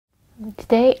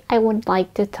Today I would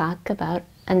like to talk about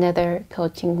another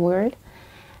coaching word,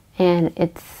 and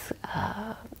it's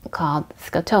called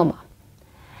Scotoma.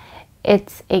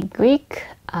 It's a Greek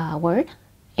word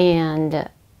and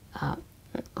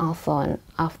also an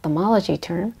ophthalmology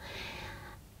term,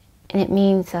 and it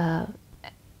means a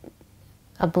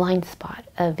blind spot,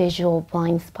 a visual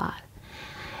blind spot.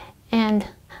 And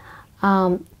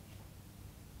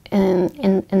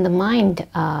in the mind,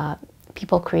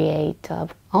 people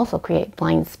also create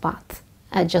blind spots,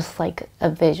 just like a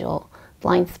visual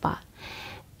blind spot.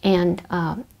 And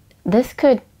this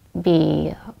could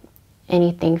be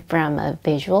anything from a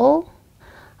visual,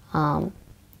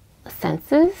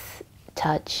 senses,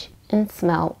 touch, and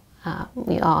smell.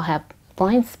 We all have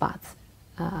blind spots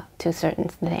to certain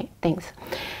things.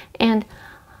 And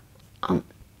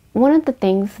one of the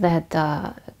things that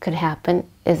could happen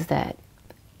is that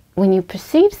when you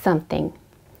perceive something,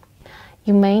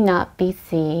 you may not be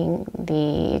seeing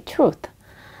the truth.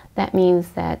 That means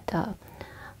that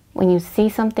when you see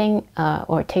something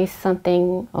or taste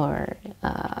something or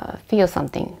feel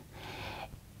something,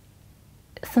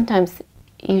 sometimes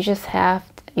you just have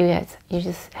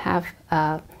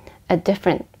a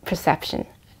different perception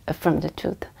from the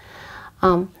truth.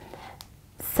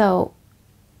 So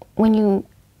when you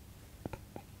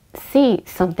see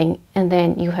something and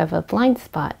then you have a blind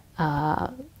spot,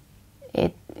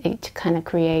 it kind of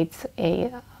creates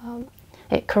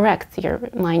it corrects, your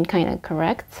mind kind of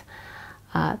corrects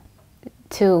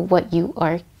to what you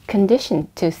are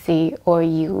conditioned to see or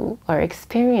you are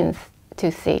experienced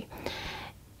to see.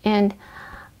 And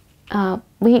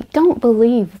we don't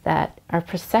believe that our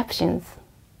perceptions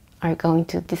are going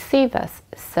to deceive us.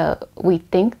 So we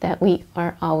think that we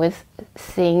are always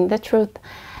seeing the truth,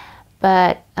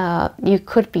 but you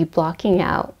could be blocking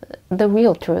out the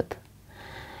real truth.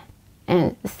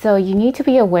 And so you need to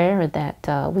be aware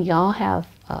that we all have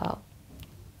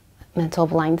mental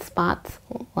blind spots,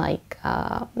 like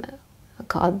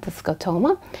called the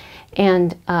scotoma,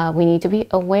 and we need to be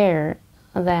aware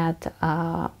that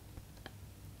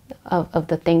of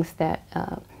the things that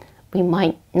we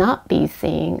might not be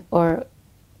seeing, or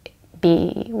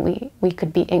we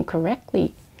could be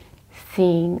incorrectly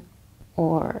seeing,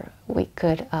 or we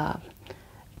could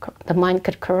the mind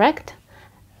could correct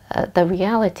the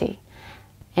reality.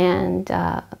 And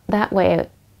that way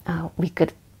we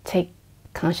could take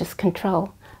conscious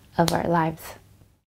control of our lives.